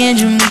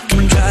engine, we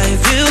can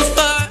drive real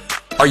far.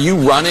 Are you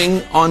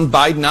running on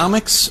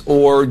Bidenomics,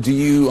 or do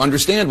you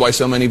understand why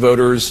so many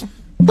voters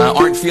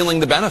aren't feeling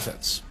the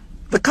benefits?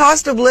 The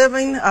cost of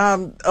living,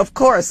 of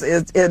course,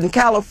 in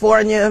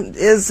California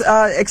is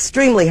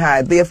extremely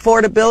high. The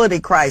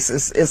affordability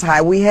crisis is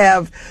high. We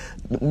have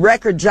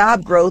record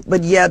job growth,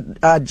 but yet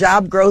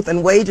job growth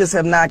and wages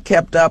have not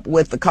kept up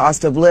with the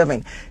cost of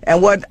living.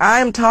 And what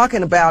I'm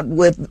talking about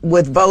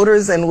with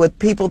voters and with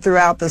people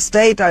throughout the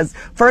state is,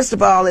 first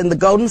of all, in the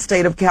Golden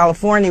State of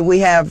California, we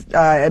have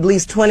at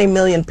least 20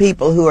 million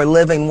people who are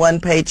living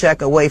one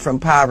paycheck away from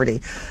poverty.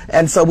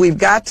 And so we've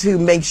got to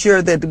make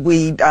sure that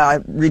we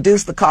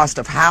reduce the cost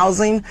of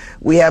housing.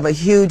 We have a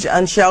huge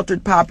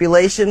unsheltered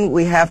population.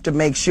 We have to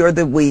make sure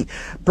that we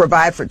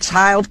provide for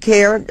child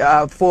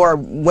care for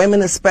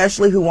women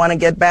especially who want to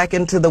get back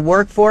into the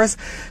workforce.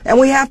 And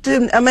we have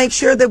to make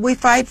sure that we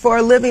fight for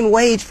a living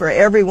wage for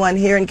everyone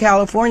here in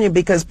California,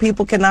 because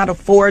people cannot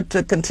afford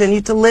to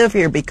continue to live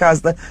here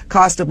because the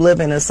cost of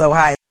living is so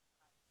high.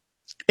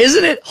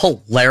 Isn't it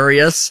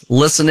hilarious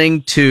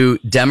listening to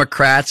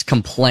Democrats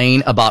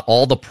complain about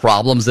all the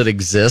problems that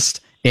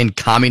exist in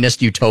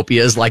communist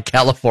utopias like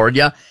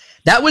California?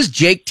 That was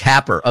Jake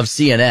Tapper of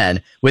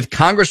CNN with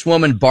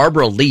Congresswoman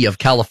Barbara Lee of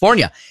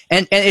California.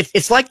 And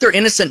it's like they're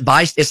innocent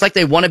it's like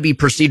they want to be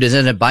perceived as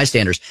innocent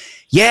bystanders.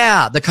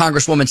 Yeah, the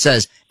Congresswoman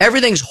says,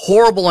 everything's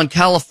horrible in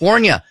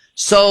California.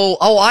 So,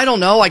 I don't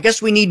know. I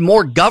guess we need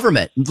more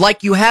government.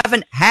 Like you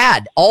haven't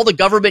had all the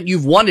government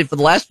you've wanted for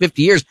the last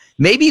 50 years.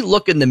 Maybe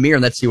look in the mirror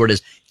and let's see what it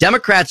is.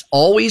 Democrats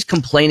always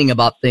complaining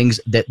about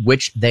things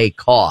which they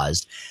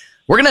caused.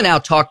 We're going to now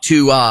talk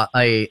to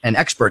an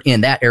expert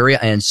in that area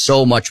and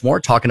so much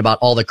more, talking about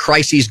all the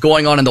crises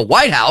going on in the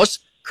White House,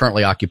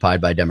 currently occupied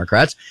by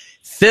Democrats.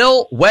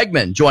 Phil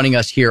Wegman joining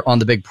us here on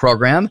the big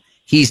program.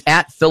 He's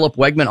at Philip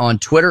Wegman on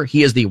Twitter.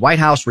 He is the White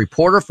House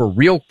reporter for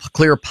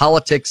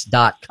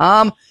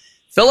RealClearPolitics.com.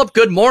 Philip,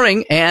 good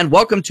morning and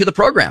welcome to the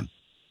program.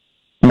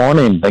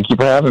 Morning. Thank you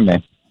for having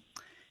me.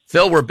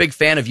 Phil, we're a big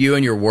fan of you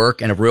and your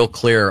work and of Real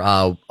Clear.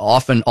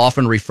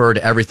 Often refer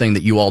to everything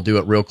that you all do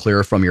at Real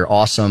Clear, from your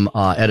awesome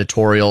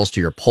editorials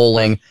to your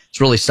polling. It's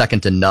really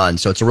second to none.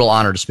 So it's a real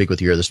honor to speak with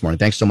you here this morning.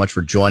 Thanks so much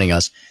for joining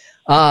us.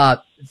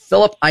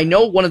 Philip, I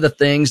know one of the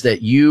things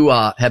that you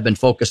have been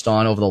focused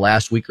on over the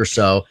last week or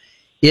so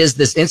is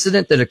this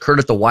incident that occurred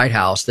at the White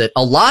House that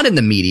a lot in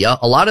the media,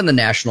 a lot in the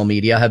national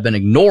media have been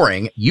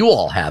ignoring. You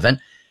all haven't.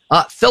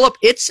 Philip,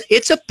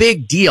 it's a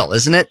big deal,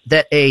 isn't it,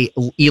 that a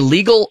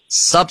illegal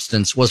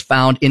substance was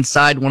found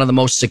inside one of the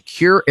most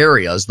secure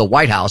areas, the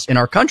White House, in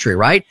our country,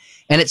 right?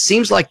 And it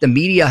seems like the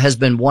media has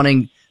been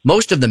wanting,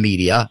 most of the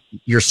media,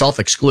 yourself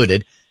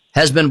excluded,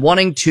 has been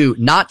wanting to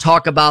not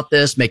talk about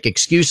this, make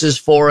excuses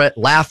for it,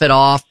 laugh it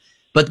off.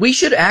 But we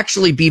should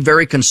actually be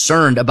very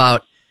concerned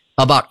about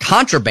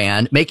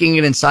contraband making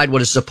it inside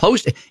what is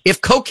supposed to.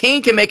 If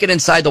cocaine can make it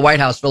inside the White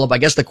House, Philip, I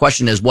guess the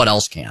question is, what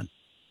else can?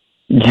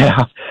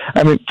 Yeah.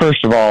 I mean,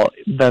 first of all,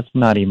 that's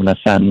not even a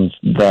sentence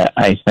that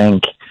I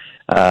think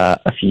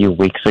a few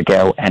weeks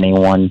ago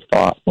anyone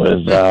thought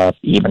was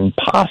even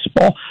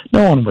possible.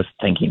 No one was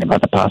thinking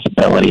about the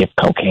possibility of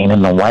cocaine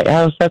in the White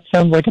House. That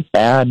sounds like a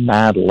bad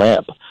Mad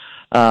Lib.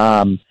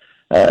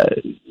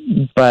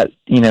 But,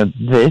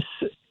 this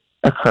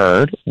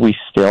occurred. We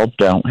still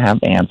don't have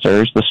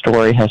answers. The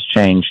story has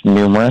changed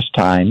numerous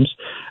times.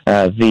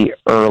 The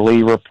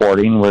early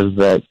reporting was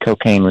that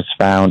cocaine was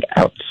found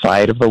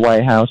outside of the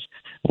White House.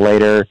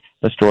 Later,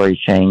 the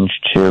story changed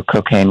to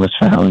cocaine was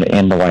found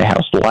in the White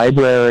House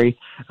library.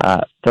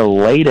 The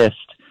latest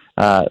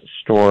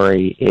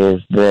story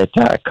is that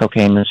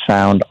cocaine was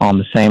found on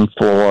the same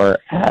floor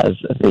as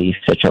the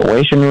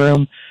Situation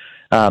Room.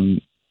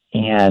 And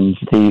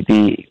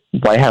the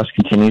White House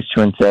continues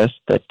to insist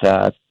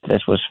that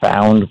this was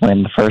found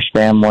when the first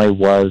family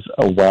was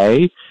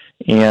away,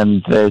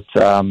 and that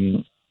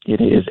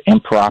it is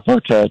improper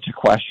to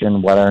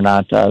question whether or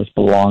not this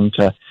belonged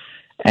to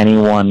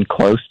anyone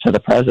close to the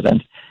president.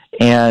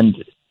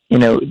 And,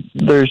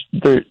 this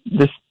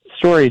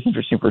story is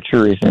interesting for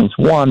two reasons.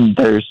 One,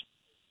 there's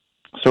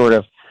sort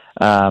of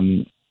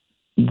the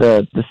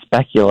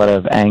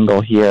speculative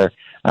angle here.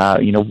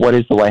 What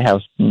is the White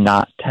House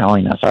not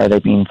telling us? Are they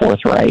being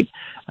forthright?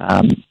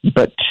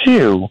 But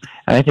two,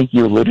 and I think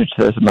you alluded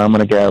to this a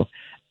moment ago,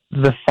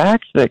 the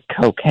fact that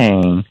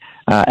cocaine,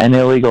 an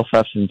illegal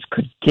substance,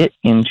 could get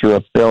into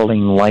a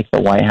building like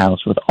the White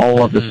House with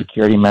all of the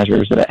security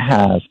measures that it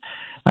has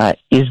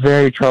is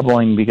very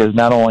troubling, because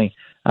not only,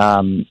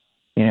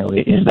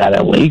 is that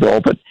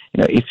illegal, but,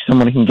 if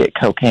someone can get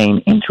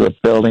cocaine into a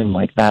building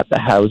like that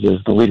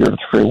houses the leader of the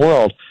free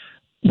world,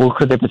 well,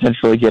 could they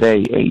potentially get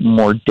a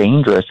more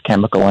dangerous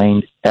chemical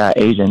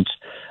agent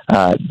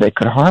that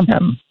could harm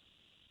him?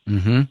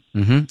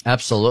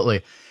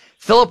 Absolutely.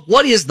 Philip,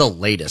 what is the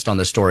latest on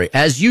the story?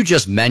 As you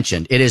just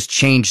mentioned, it has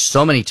changed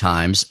so many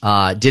times.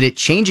 Did it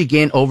change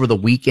again over the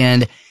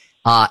weekend?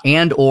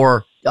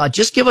 Or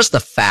just give us the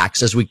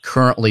facts as we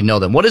currently know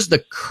them. What is the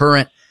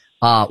current,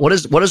 what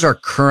is our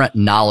current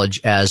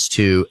knowledge as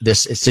to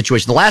this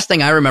situation? The last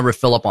thing I remember,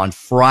 Philip, on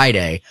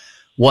Friday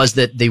was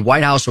that the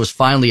White House was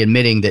finally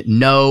admitting that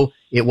no,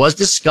 it was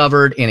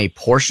discovered in a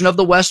portion of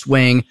the West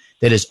Wing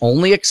that is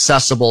only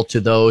accessible to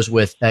those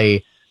with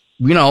a,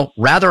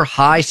 rather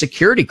high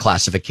security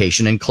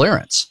classification and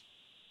clearance.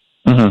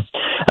 Mm-hmm.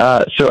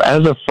 So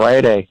as of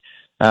Friday,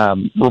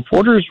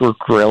 reporters were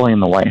grilling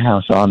the White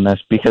House on this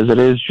because it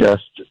is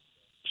just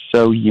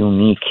so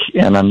unique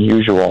and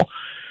unusual.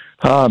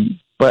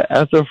 But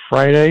as of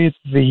Friday,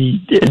 the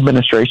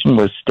administration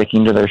was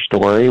sticking to their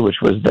story,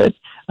 which was that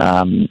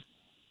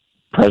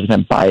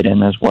President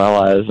Biden, as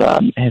well as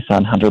his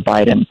son Hunter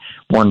Biden,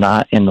 were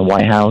not in the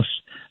White House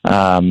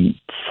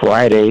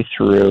Friday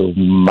through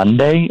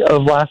Monday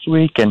of last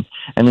week, and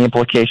the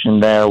implication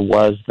there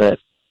was that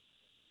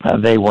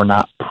they were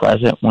not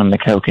present when the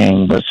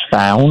cocaine was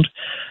found.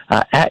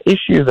 At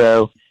issue,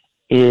 though,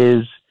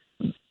 is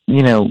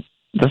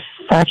the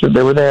fact that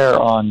they were there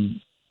on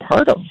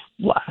part of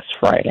last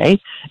Friday,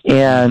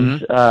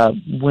 and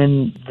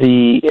when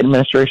the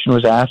administration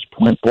was asked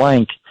point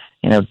blank,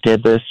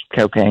 did this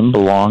cocaine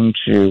belong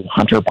to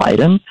Hunter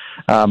Biden?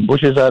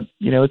 Which is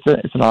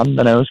it's an on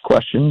the nose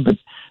question, but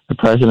the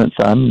president's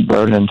son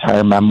wrote an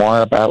entire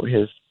memoir about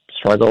his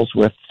struggles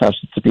with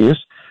substance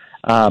abuse.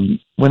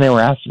 When they were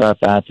asked about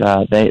that,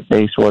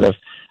 they sort of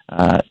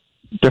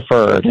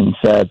deferred and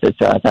said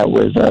that that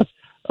was a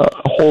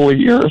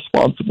wholly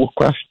irresponsible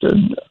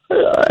question.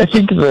 I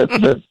think that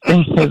the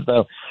thing is,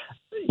 though,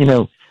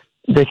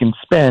 they can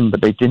spin,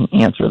 but they didn't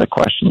answer the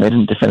question. They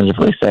didn't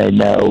definitively say,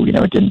 no,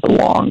 it didn't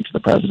belong to the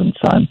president's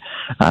son.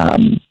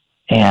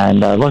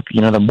 Look,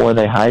 the more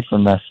they hide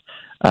from this,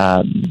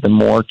 the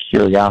more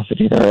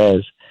curiosity there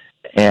is.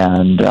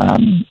 And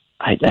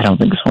I don't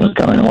think this one is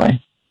going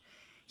away.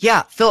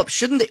 Yeah, Philip,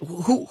 shouldn't they,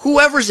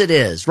 whoever's it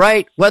is,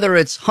 right? Whether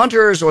it's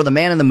Hunter's or the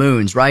man in the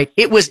moons, right?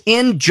 It was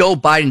in Joe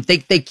Biden.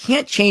 They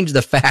can't change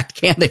the fact,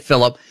 can they,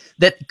 Philip,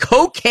 that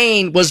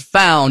cocaine was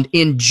found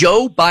in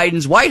Joe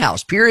Biden's White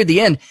House, period,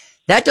 the end.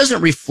 That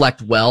doesn't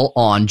reflect well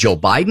on Joe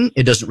Biden.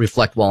 It doesn't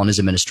reflect well on his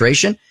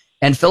administration.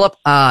 And Philip,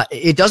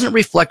 it doesn't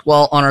reflect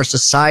well on our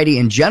society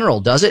in general,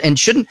 does it? And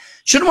shouldn't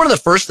one of the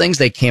first things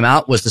they came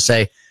out was to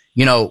say,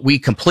 we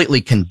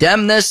completely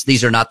condemn this.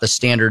 These are not the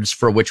standards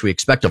for which we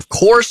expect. Of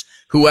course,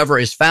 whoever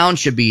is found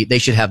they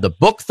should have the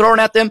book thrown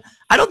at them.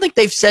 I don't think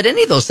they've said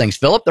any of those things,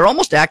 Philip. They're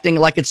almost acting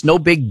like it's no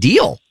big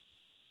deal.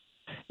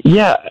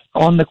 Yeah,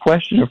 on the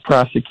question of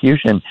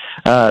prosecution,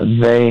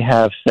 they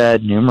have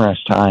said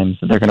numerous times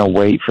that they're going to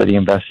wait for the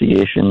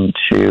investigation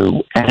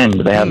to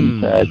end. They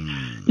haven't said,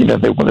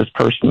 they want this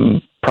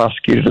person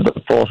prosecuted to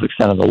the fullest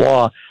extent of the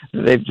law.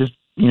 They've just,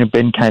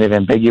 been kind of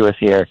ambiguous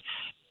here.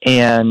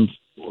 And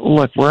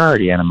look, we're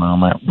already in a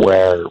moment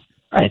where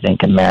I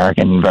think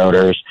American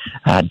voters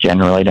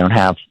generally don't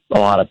have a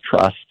lot of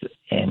trust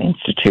in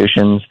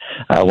institutions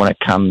when it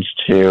comes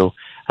to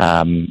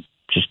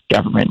just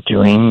government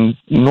doing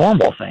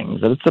normal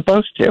things that it's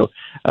supposed to.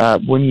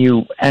 When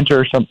you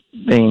enter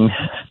something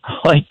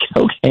like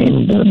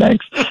cocaine into the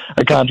mix,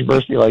 a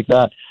controversy like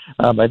that,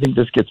 I think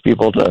this gets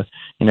people to,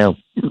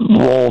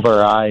 roll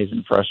their eyes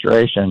in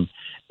frustration.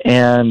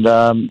 And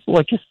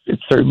look,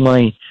 it's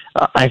certainly,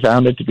 I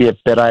found it to be a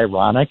bit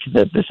ironic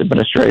that this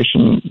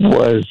administration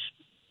was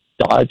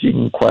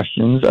dodging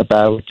questions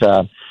about,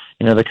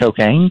 the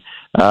cocaine,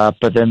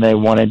 but then they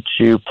wanted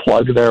to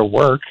plug their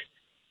work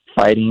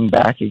fighting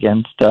back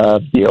against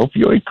the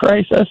opioid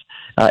crisis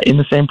in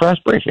the same press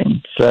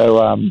briefing.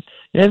 So,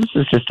 this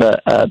is just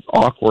an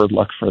awkward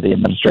look for the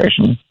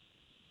administration.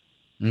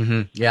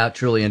 Mm-hmm. Yeah,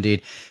 truly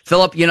indeed.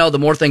 Philip, the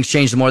more things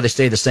change, the more they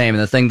stay the same.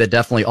 And the thing that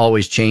definitely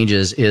always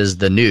changes is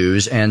the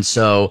news. And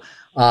so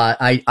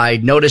I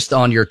noticed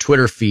on your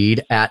Twitter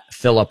feed at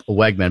Philip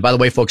Wegman, by the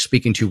way, folks,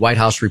 speaking to White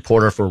House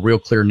reporter for Real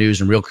Clear News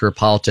and Real Clear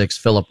Politics,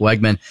 Philip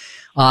Wegman,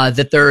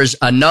 that there's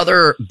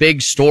another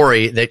big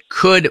story that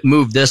could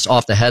move this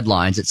off the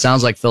headlines. It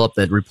sounds like, Philip,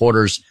 that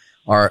reporters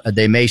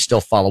they may still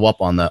follow up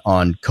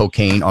on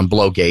cocaine, on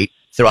Blowgate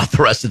throughout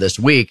the rest of this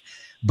week.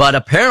 But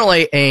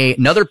apparently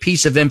another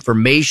piece of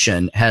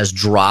information has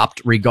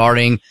dropped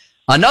regarding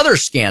another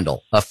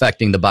scandal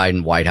affecting the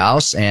Biden White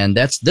House. And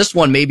this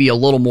one maybe a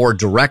little more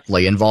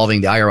directly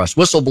involving the IRS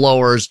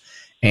whistleblowers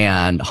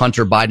and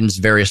Hunter Biden's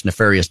various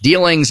nefarious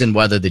dealings and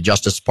whether the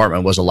Justice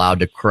Department was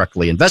allowed to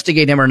correctly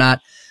investigate him or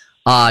not.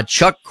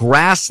 Chuck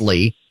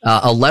Grassley,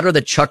 a letter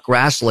that Chuck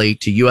Grassley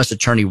to U.S.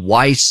 Attorney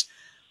Weiss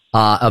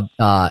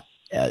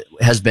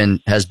has been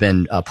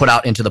put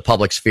out into the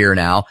public sphere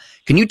now.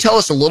 Can you tell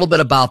us a little bit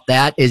about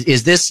that?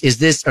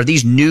 Are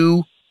these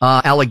new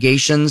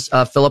allegations,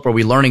 Philip? Are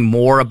we learning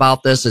more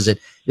about this? Does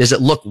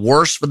it look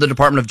worse for the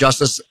Department of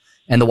Justice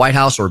and the White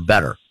House, or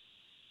better?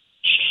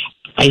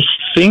 I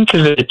think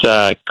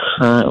that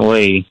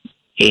currently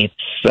it's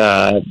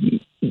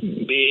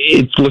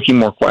looking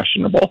more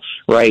questionable,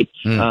 right?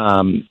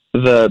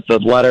 The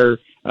letter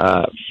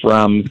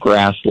from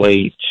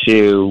Grassley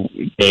to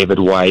David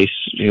Weiss,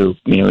 who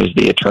is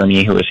the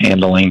attorney who is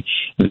handling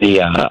the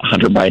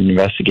Hunter Biden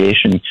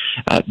investigation.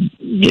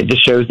 This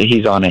shows that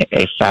he's on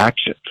a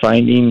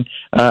fact-finding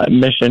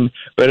mission,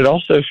 but it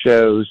also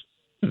shows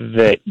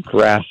that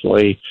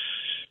Grassley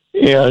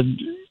and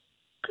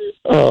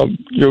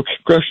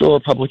congressional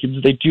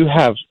Republicans, they do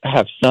have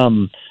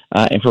some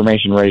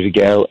information ready to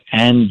go,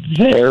 and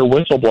their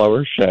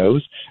whistleblower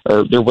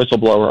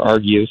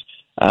argues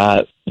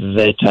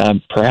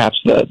that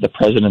perhaps the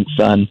president's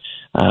son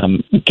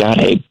got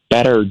a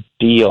better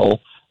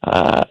deal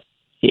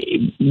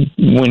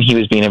when he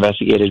was being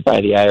investigated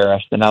by the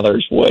IRS than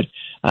others would.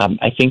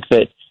 I think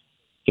that,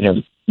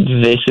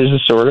 this is the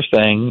sort of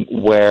thing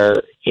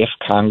where if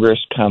Congress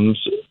comes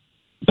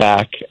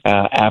back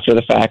after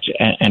the fact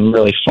and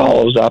really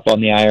follows up on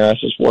the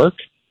IRS's work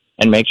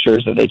and makes sure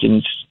that they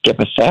didn't skip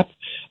a step,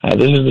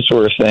 this is the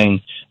sort of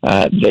thing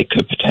they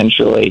could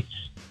potentially,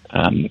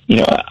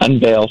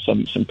 unveil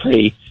some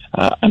pretty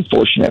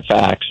unfortunate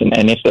facts.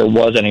 And if there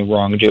was any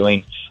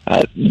wrongdoing,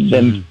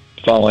 them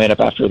following it up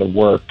after the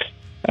work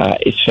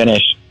is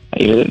finished,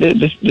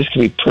 this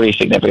could be pretty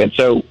significant.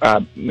 So,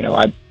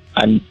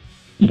 I'm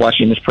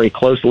watching this pretty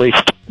closely.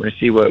 We're going to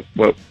see what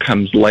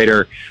comes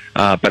later.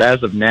 But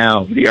as of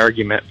now, the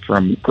argument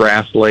from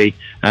Grassley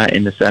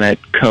in the Senate,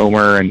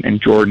 Comer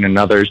and Jordan and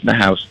others in the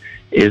House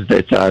is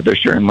that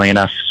there's certainly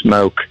enough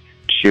smoke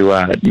to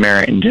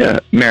merit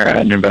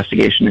an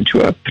investigation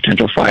into a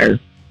potential fire.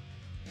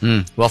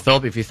 Well,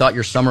 Philip, if you thought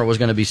your summer was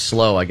going to be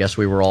slow, I guess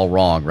we were all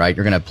wrong, right?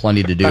 You're going to have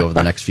plenty to do over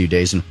the next few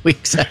days and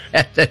weeks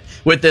ahead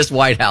with this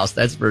White House,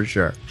 that's for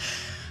sure.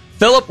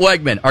 Philip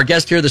Wegman, our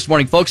guest here this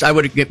morning. Folks,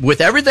 with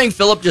everything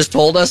Philip just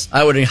told us,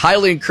 I would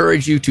highly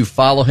encourage you to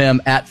follow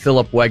him at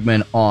Philip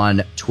Wegman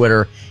on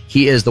Twitter.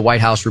 He is the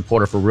White House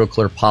reporter for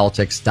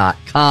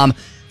RealClearPolitics.com.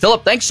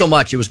 Philip, thanks so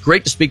much. It was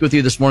great to speak with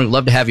you this morning.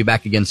 Love to have you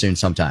back again soon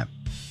sometime.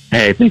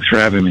 Hey, thanks for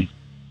having me.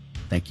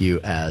 Thank you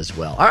as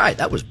well. All right,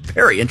 that was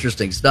very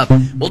interesting stuff.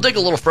 We'll dig a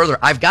little further.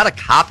 I've got a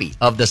copy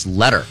of this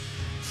letter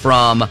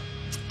from,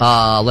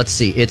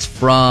 it's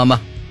from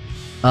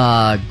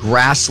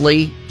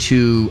Grassley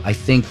to, I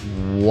think,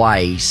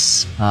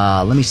 Weiss.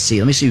 Let me see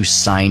who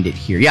signed it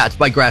here. Yeah, it's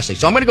by Grassley.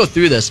 So I'm going to go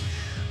through this.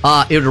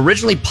 It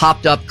originally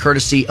popped up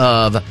courtesy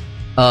of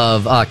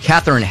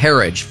Catherine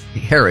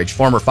Herridge,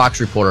 former Fox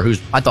reporter,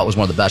 who's I thought was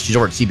one of the best. She's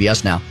over at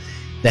CBS now.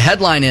 The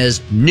headline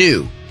is,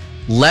 New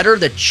Letter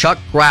that Chuck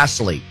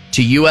Grassley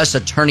to U.S.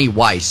 Attorney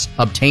Weiss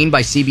obtained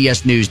by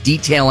CBS News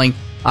detailing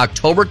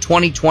October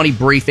 2020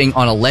 briefing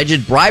on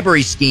alleged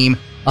bribery scheme.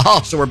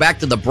 Oh, so we're back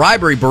to the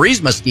bribery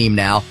Burisma scheme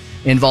now,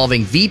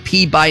 involving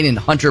VP Biden and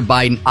Hunter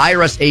Biden.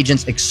 IRS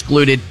agents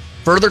excluded.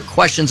 Further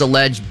questions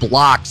alleged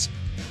blocks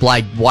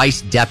by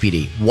Weiss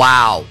deputy.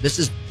 Wow. This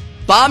is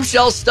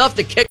bombshell stuff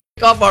to kick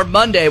off our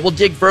Monday. We'll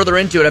dig further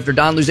into it after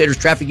Don Luzader's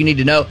Traffic You Need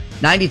to Know.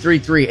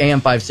 93.3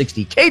 AM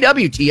 560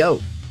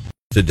 KWTO.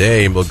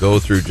 Today, and we'll go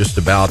through just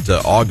about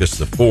August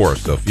the 4th,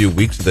 so a few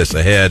weeks of this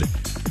ahead.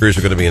 Crews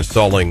are going to be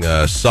installing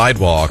a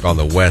sidewalk on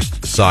the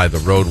west side of the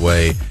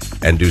roadway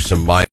and do some minor